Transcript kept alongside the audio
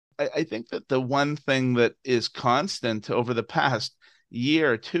I think that the one thing that is constant over the past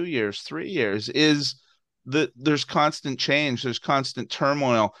year, 2 years, 3 years is that there's constant change, there's constant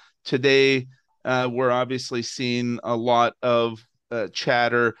turmoil. Today, we're obviously seeing a lot of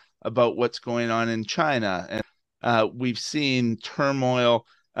chatter about what's going on in China. And we've seen turmoil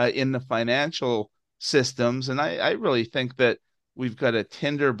in the financial systems. And I really think that we've got a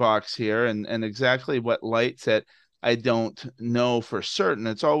tinderbox here, and exactly what lights it, I don't know for certain.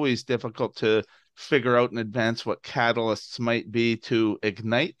 It's always difficult to figure out in advance what catalysts might be to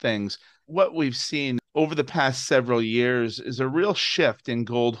ignite things. What we've seen over the past several years is a real shift in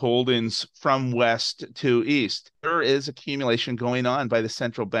gold holdings from west to east. There is accumulation going on by the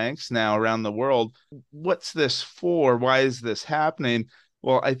central banks now around the world. What's this for? Why is this happening?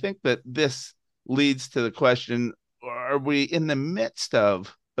 Well, I think that this leads to the question, are we in the midst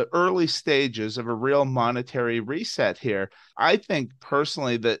of the early stages of a real monetary reset here? I think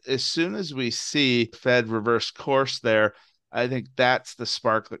personally that as soon as we see Fed reverse course there, I think that's the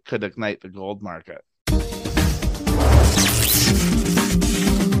spark that could ignite the gold market.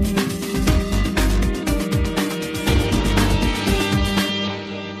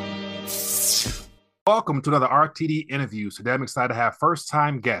 Welcome to another RTD Interviews. Today I'm excited to have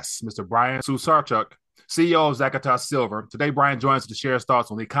first-time guest, Mr. Brian Sucharchuk, CEO of Zacutas Silver. Today, Brian joins us to share his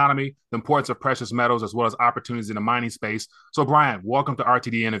thoughts on the economy, the importance of precious metals, as well as opportunities in the mining space. So, Brian, welcome to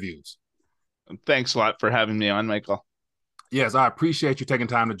RTD Interviews. Thanks a lot for having me on, Michael. Yes, I appreciate you taking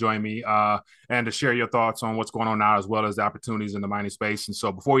time to join me and to share your thoughts on what's going on now, as well as the opportunities in the mining space. And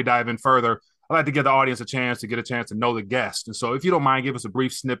so before we dive in further, I'd like to give the audience a chance to know the guest. And so if you don't mind, give us a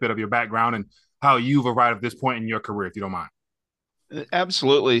brief snippet of your background and how you've arrived at this point in your career, if you don't mind.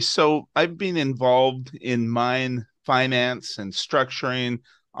 Absolutely. So I've been involved in mine finance and structuring,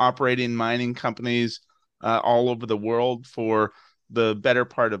 operating mining companies all over the world for the better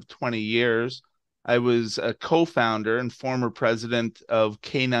part of 20 years. I was a co-founder and former president of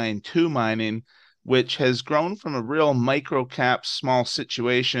K92 Mining, which has grown from a real micro-cap small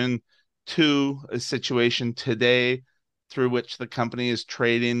situation to a situation today through which the company is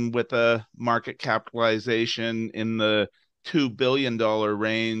trading with a market capitalization in the $2 billion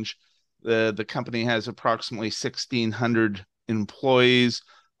range. The company has approximately 1,600 employees,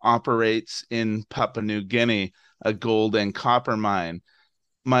 operates in Papua New Guinea, a gold and copper mine.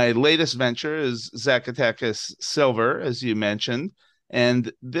 My latest venture is Zacatecas Silver, as you mentioned,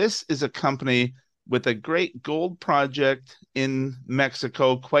 and this is a company with a great gold project in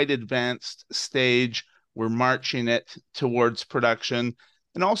Mexico, quite advanced stage. We're marching it towards production,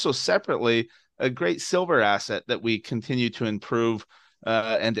 and also separately, a great silver asset that we continue to improve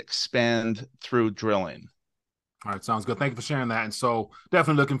and expand through drilling. All right, sounds good. Thank you for sharing that. And so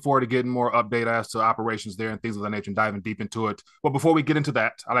definitely looking forward to getting more update as to operations there and things of that nature and diving deep into it. But before we get into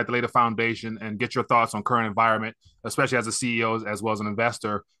that, I'd like to lay the foundation and get your thoughts on current environment, especially as a CEO as well as an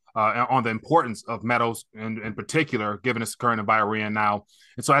investor, on the importance of metals in particular, given this current environment we're in now.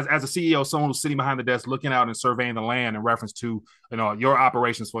 And so as a CEO, someone who's sitting behind the desk looking out and surveying the land in reference to, your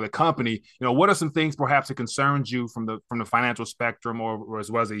operations for the company, what are some things perhaps that concerns you from the financial spectrum or as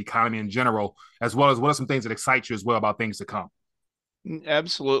well as the economy in general, as well as what are some things that excite you as well about things to come?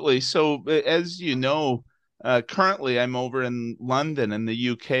 Absolutely. So as you know, currently I'm over in London in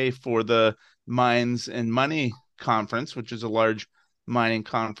the UK for the Mines and Money Conference, which is a large mining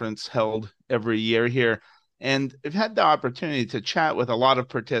conference held every year here. And I've had the opportunity to chat with a lot of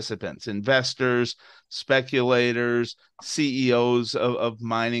participants, investors, speculators, CEOs of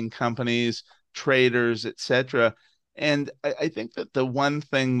mining companies, traders, etc. And I think that the one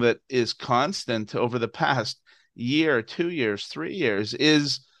thing that is constant over the past year, 2 years, 3 years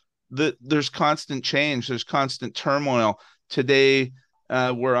is that there's constant change, there's constant turmoil. Today,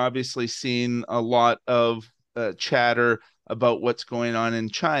 we're obviously seeing a lot of chatter about what's going on in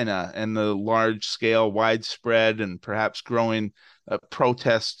China and the large scale, widespread, and perhaps growing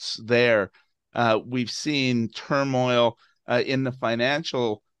protests there. We've seen turmoil in the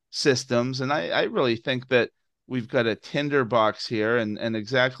financial systems, and I really think that we've got a tinderbox here, and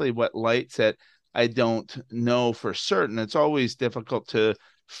exactly what lights it, I don't know for certain. It's always difficult to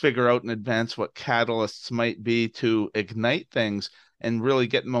figure out in advance what catalysts might be to ignite things and really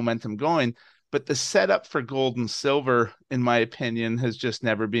get momentum going. But the setup for gold and silver, in my opinion, has just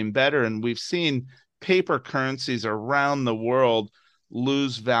never been better. And we've seen paper currencies around the world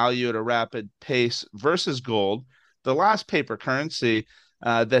lose value at a rapid pace versus gold. The last paper currency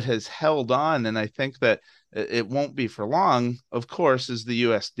that has held on, and I think that it won't be for long, of course, is the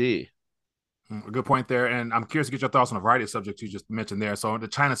USD. A good point there. And I'm curious to get your thoughts on a variety of subjects you just mentioned there. So the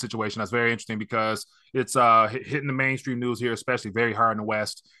China situation, that's very interesting because it's hitting the mainstream news here, especially very hard in the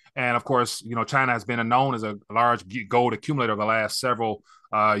West. And of course, China has been known as a large gold accumulator over the last several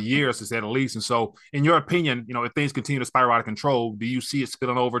years, to say the least. And so, in your opinion, if things continue to spiral out of control, do you see it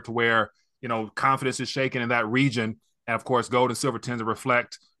spilling over to where confidence is shaken in that region? And of course, gold and silver tend to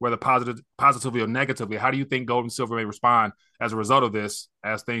reflect whether positively or negatively. How do you think gold and silver may respond as a result of this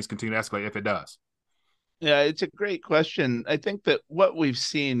as things continue to escalate, if it does? Yeah, it's a great question. I think that what we've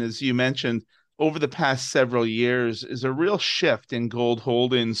seen, as you mentioned, over the past several years is a real shift in gold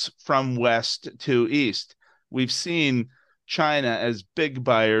holdings from west to east. We've seen China as big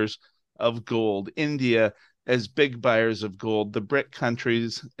buyers of gold, India as big buyers of gold, the BRIC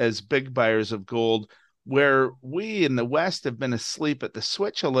countries as big buyers of gold, where we in the West have been asleep at the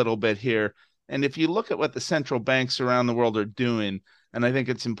switch a little bit here. And if you look at what the central banks around the world are doing, and I think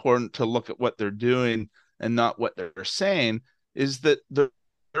it's important to look at what they're doing and not what they're saying, is that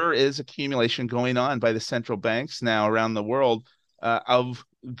there is accumulation going on by the central banks now around the world of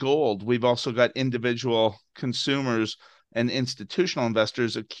gold. We've also got individual consumers and institutional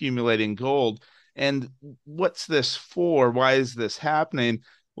investors accumulating gold. And what's this for? Why is this happening?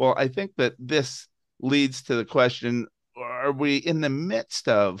 Well, I think that this leads to the question, are we in the midst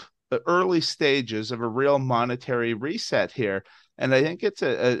of the early stages of a real monetary reset here? And I think it's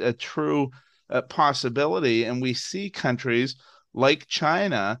a true possibility. And we see countries like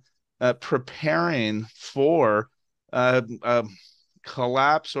China preparing for a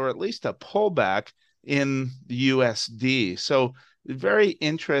collapse or at least a pullback in the USD. So very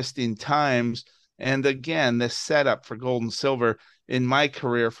interesting times. And again, this setup for gold and silver in my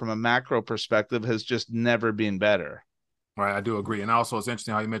career from a macro perspective has just never been better. Right, I do agree. And also, it's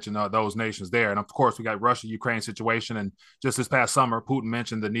interesting how you mentioned those nations there. And of course, we got Russia-Ukraine situation. And just this past summer, Putin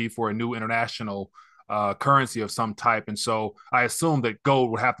mentioned the need for a new international currency of some type. And so I assume that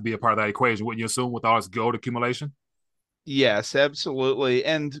gold would have to be a part of that equation. Wouldn't you assume with all this gold accumulation? Yes, absolutely.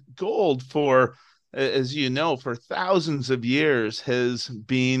 And gold, for as you know, for thousands of years has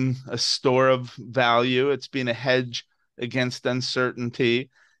been a store of value. It's been a hedge against uncertainty.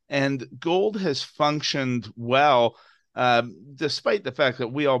 And gold has functioned well, despite the fact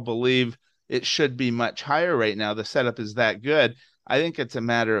that we all believe it should be much higher right now. The setup is that good. I think it's a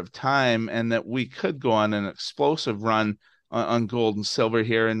matter of time, and that we could go on an explosive run on gold and silver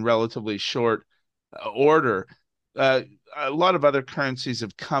here in relatively short order. Uh, a lot of other currencies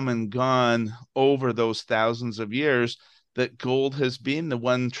have come and gone over those thousands of years. That gold has been the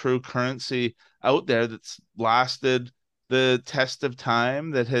one true currency out there that's lasted the test of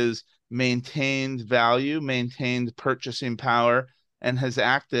time, that has maintained value, maintained purchasing power, and has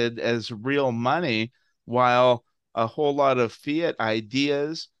acted as real money, while a whole lot of fiat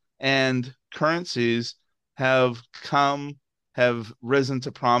ideas and currencies have come, have risen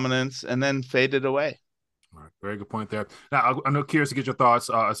to prominence, and then faded away. All right, very good point there. Now, I'm curious to get your thoughts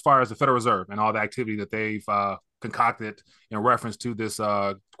as far as the Federal Reserve and all the activity that they've concocted in reference to this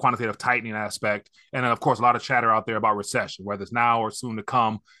quantitative tightening aspect. And then, of course, a lot of chatter out there about recession, whether it's now or soon to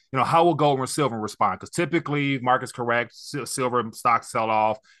come. How will gold and silver respond? Because typically markets correct, silver stocks sell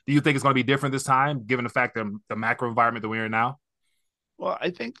off. Do you think it's going to be different this time, given the fact that the macro environment that we're in now? Well,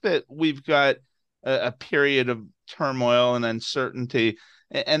 I think that we've got a period of turmoil and uncertainty.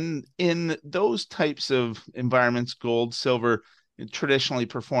 And in those types of environments, gold, silver traditionally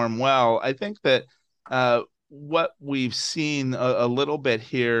perform well. I think that what we've seen a little bit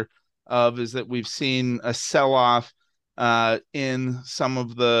here of is that we've seen a sell-off in some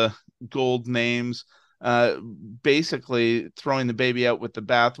of the gold names, basically throwing the baby out with the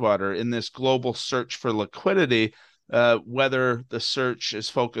bathwater in this global search for liquidity. Whether the search is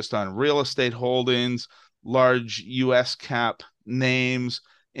focused on real estate holdings, large US cap names,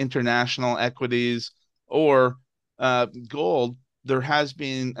 international equities, or gold, there has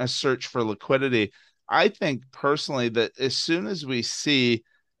been a search for liquidity. I think personally that as soon as we see,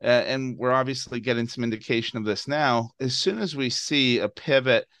 and we're obviously getting some indication of this now, as soon as we see a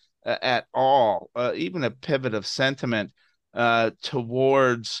pivot at all, even a pivot of sentiment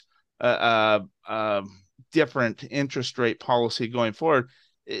towards different interest rate policy going forward,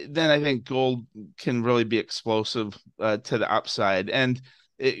 then I think gold can really be explosive to the upside. And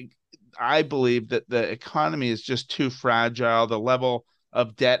I believe that the economy is just too fragile. The level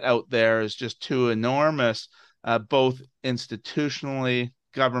of debt out there is just too enormous, both institutionally,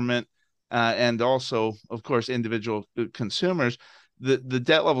 government, and also, of course, individual consumers. The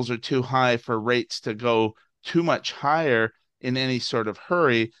debt levels are too high for rates to go too much higher in any sort of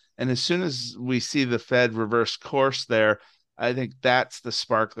hurry. And as soon as we see the Fed reverse course there, I think that's the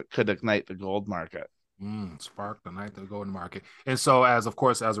spark that could ignite the gold market. Spark the night to go in the market. And so as of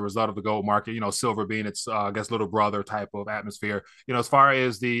course, as a result of the gold market, silver being its I guess little brother type of atmosphere, as far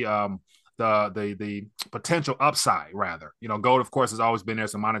as the potential upside rather, gold of course has always been there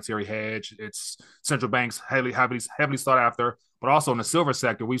as a monetary hedge. It's central banks heavily sought after, but also in the silver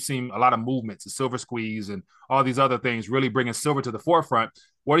sector, we've seen a lot of movements, the silver squeeze and all these other things really bringing silver to the forefront.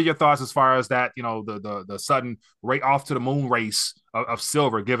 What are your thoughts as far as that, the sudden rate off to the moon race of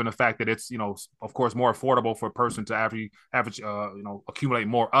silver, given the fact that it's, of course, more affordable for a person to average accumulate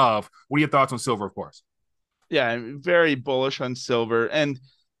more of? What are your thoughts on silver, of course? Yeah, I'm very bullish on silver. And,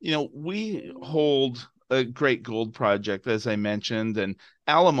 we hold a great gold project, as I mentioned, and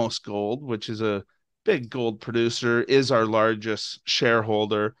Alamos Gold, which is a big gold producer, is our largest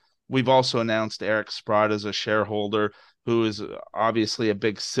shareholder. We've also announced Eric Sprott as a shareholder, who is obviously a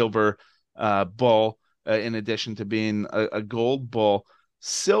big silver bull, in addition to being a gold bull.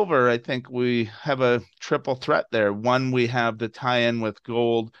 Silver, I think we have a triple threat there. One, we have the tie in with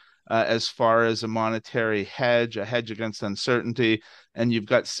gold as far as a monetary hedge, a hedge against uncertainty. And you've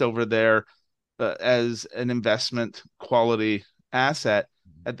got silver there as an investment quality asset.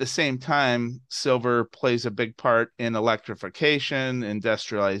 At the same time, silver plays a big part in electrification,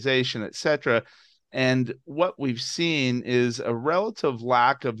 industrialization, etc. And what we've seen is a relative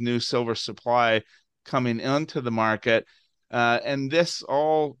lack of new silver supply coming into the market. And this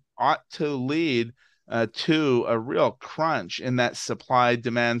all ought to lead to a real crunch in that supply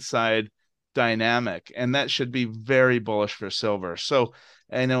demand side dynamic. And that should be very bullish for silver. So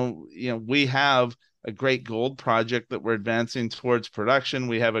I know, we have a great gold project that we're advancing towards production.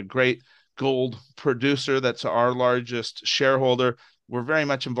 We have a great gold producer that's our largest shareholder. We're very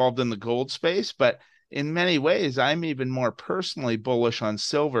much involved in the gold space, but in many ways, I'm even more personally bullish on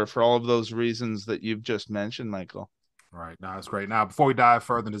silver for all of those reasons that you've just mentioned, Michael. Right. Now that's great. Now, before we dive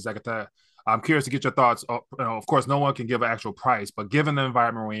further into Zekata, I'm curious to get your thoughts. Of course, no one can give an actual price, but given the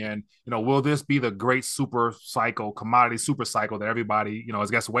environment we're in, will this be the great super cycle, commodity super cycle that everybody, is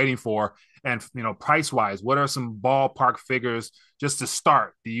guess waiting for? And price wise, what are some ballpark figures just to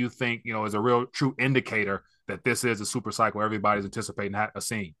start? Do you think is a real true indicator that this is a super cycle everybody's anticipating a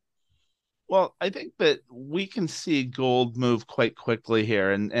scene? Well, I think that we can see gold move quite quickly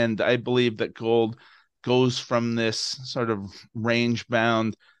here, and I believe that gold goes from this sort of range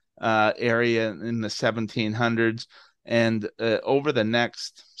bound area in the 1700s, and over the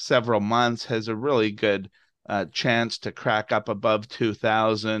next several months has a really good chance to crack up above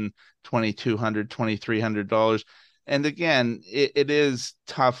 2000, 2200, $2,300. And again, it is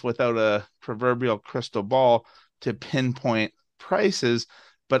tough without a proverbial crystal ball to pinpoint prices,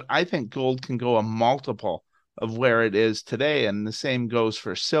 but I think gold can go a multiple of where it is today, and the same goes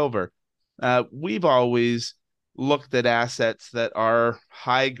for silver. We've always looked at assets that are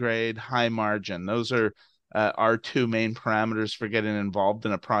high grade, high margin. Those are our two main parameters for getting involved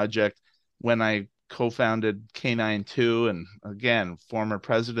in a project. When I co-founded K92, and again, former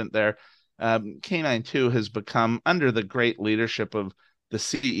president there, K92 has become, under the great leadership of the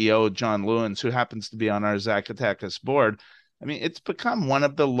CEO, John Lewins, who happens to be on our Zacatecas board. I mean, it's become one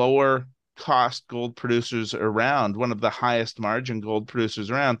of the lower cost gold producers around, one of the highest margin gold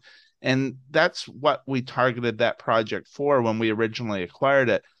producers around. And that's what we targeted that project for when we originally acquired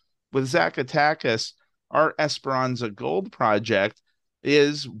it. With Zacatecas, our Esperanza Gold project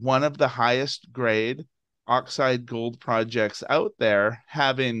is one of the highest grade oxide gold projects out there,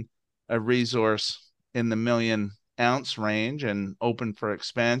 having a resource in the million ounce range and open for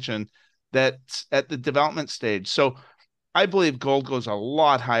expansion that's at the development stage. So I believe gold goes a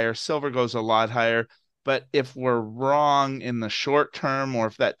lot higher, silver goes a lot higher. But if we're wrong in the short term, or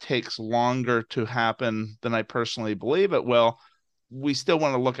if that takes longer to happen than I personally believe it will, we still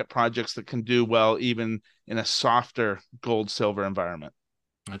want to look at projects that can do well even in a softer gold silver environment.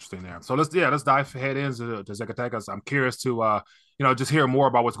 Interesting there. So let's dive head into Zacatecas. I'm curious to just hear more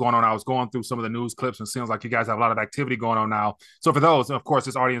about what's going on. I was going through some of the news clips and it seems like you guys have a lot of activity going on now. So for those, of course,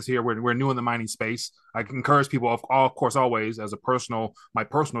 this audience here, we're new in the mining space. I encourage people, of course, always as my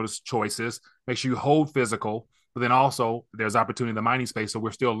personal choices, make sure you hold physical. But then also there's opportunity in the mining space. So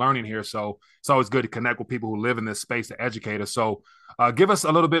we're still learning here. So it's always good to connect with people who live in this space to educate us. So give us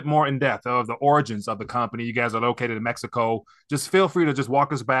a little bit more in depth of the origins of the company. You guys are located in Mexico. Just feel free to just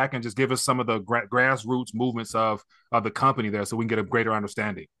walk us back and just give us some of the grassroots movements of the company there so we can get a greater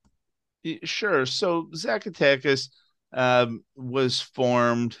understanding. Sure. So Zacatecas was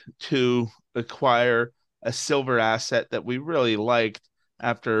formed to acquire a silver asset that we really liked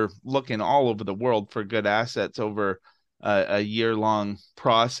after looking all over the world for good assets over a year-long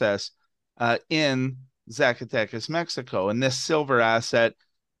process in Zacatecas, Mexico. And this silver asset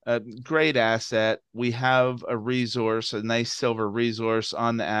a great asset. We have a resource, a nice silver resource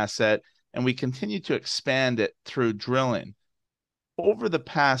on the asset, and we continue to expand it through drilling. Over the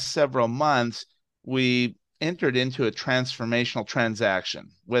past several months, we entered into a transformational transaction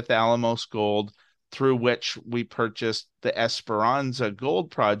with Alamos Gold, through which we purchased the Esperanza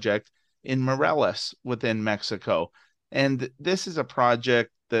Gold project in Morelos within Mexico. And this is a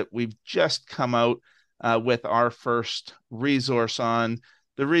project that we've just come out with our first resource on.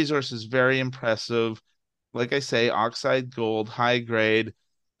 The resource is very impressive. Like I say, oxide gold, high grade.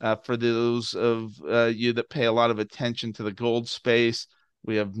 For those of you that pay a lot of attention to the gold space,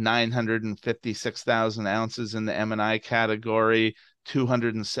 we have 956,000 ounces in the M&I category,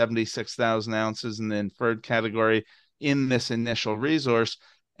 276,000 ounces in the inferred category in this initial resource.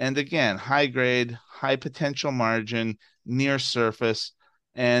 And again, high grade, high potential margin, near surface.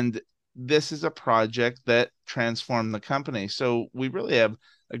 And this is a project that transformed the company. So we really have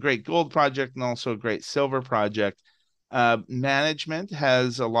a great gold project and also a great silver project. Management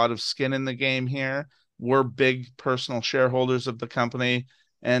has a lot of skin in the game here. We're big personal shareholders of the company.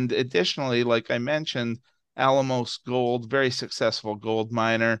 And additionally, like I mentioned, Alamos Gold, very successful gold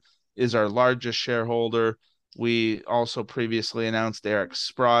miner, is our largest shareholder. We also previously announced Eric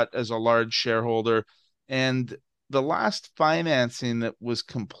Sprott as a large shareholder. And the last financing that was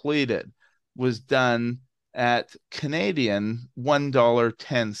completed was done at Canadian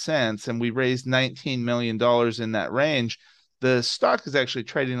 $1.10, and we raised $19 million in that range. The stock is actually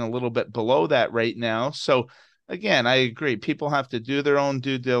trading a little bit below that right now. So again, I agree. People have to do their own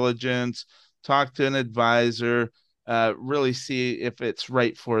due diligence, talk to an advisor, really see if it's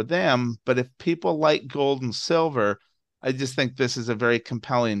right for them. But if people like gold and silver, I just think this is a very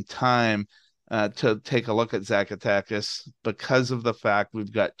compelling time to take a look at Zacatecas, because of the fact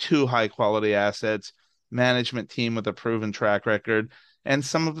we've got two high quality assets, management team with a proven track record, and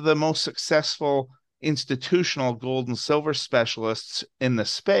some of the most successful institutional gold and silver specialists in the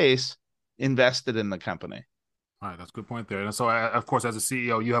space invested in the company. All right, that's a good point there. And so, of course, as a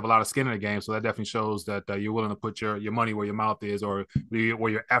CEO, you have a lot of skin in the game. So that definitely shows that you're willing to put your money where your mouth is, or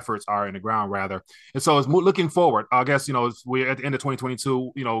where your efforts are in the ground, rather. And so, looking forward, I guess, we're at the end of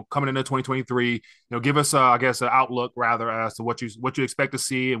 2022. Coming into 2023. Give us, I guess, an outlook rather as to what you expect to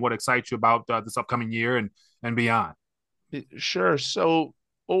see and what excites you about this upcoming year and beyond. Sure. So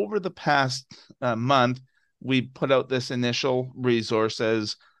over the past month, we put out this initial resource,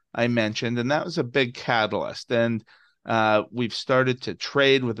 as I mentioned, and that was a big catalyst. And we've started to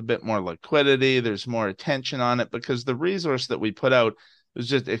trade with a bit more liquidity. There's more attention on it because the resource that we put out was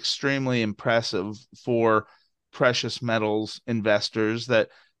just extremely impressive for precious metals investors that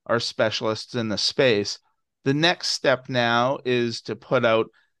are specialists in the space. The next step now is to put out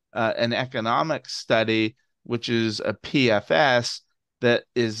an economic study, which is a PFS that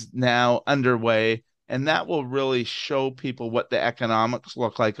is now underway, and that will really show people what the economics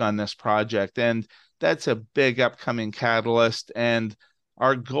look like on this project. And that's a big upcoming catalyst. And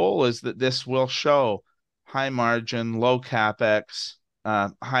our goal is that this will show high margin, low capex,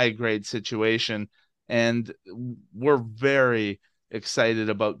 high grade situation. And we're very excited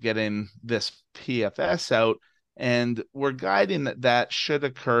about getting this PFS out. And we're guiding that should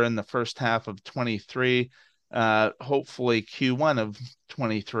occur in the first half of 23, hopefully Q1 of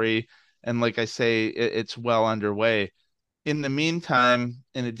 23. And like I say, it's well underway. In the meantime,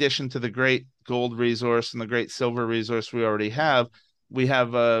 in addition to the great gold resource and the great silver resource we already have, we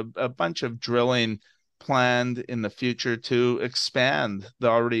have a bunch of drilling planned in the future to expand the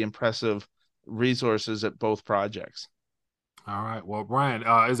already impressive resources at both projects. All right. Well, Brian,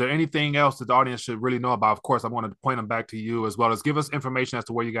 is there anything else that the audience should really know about? Of course, I want to point them back to you, as well as give us information as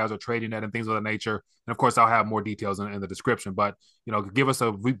to where you guys are trading at and things of that nature. And of course, I'll have more details in the description, but give us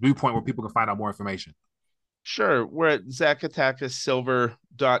a viewpoint where people can find out more information. Sure. We're at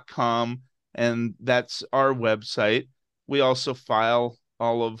zacatecassilver.com, and that's our website. We also file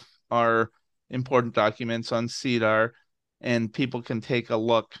all of our important documents on SEDAR, and people can take a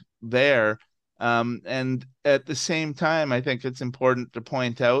look there. And at the same time, I think it's important to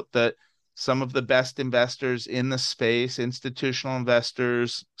point out that some of the best investors in the space, institutional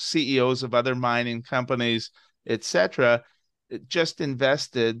investors, CEOs of other mining companies, etc., just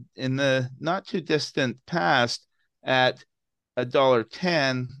invested in the not too distant past at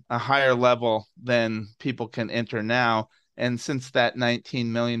 $1.10, a higher level than people can enter now. And since that $19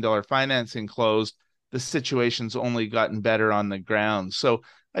 million financing closed, the situation's only gotten better on the ground. So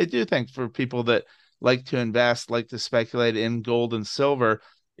I do think for people that like to invest, like to speculate in gold and silver,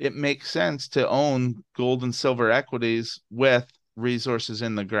 it makes sense to own gold and silver equities with resources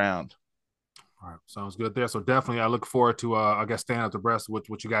in the ground. All right, sounds good there. So definitely, I look forward to, I guess, staying up abreast with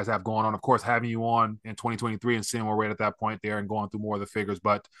what you guys have going on. Of course, having you on in 2023 and seeing where we're at that point there and going through more of the figures.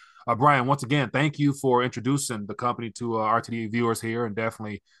 But Brian, once again, thank you for introducing the company to RTD viewers here, and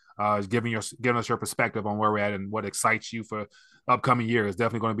definitely giving us your perspective on where we're at and what excites you for upcoming year. It's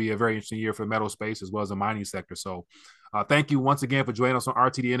definitely going to be a very interesting year for the metal space as well as the mining sector. So, thank you once again for joining us on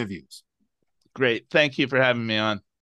RTD interviews. Great. Thank you for having me on.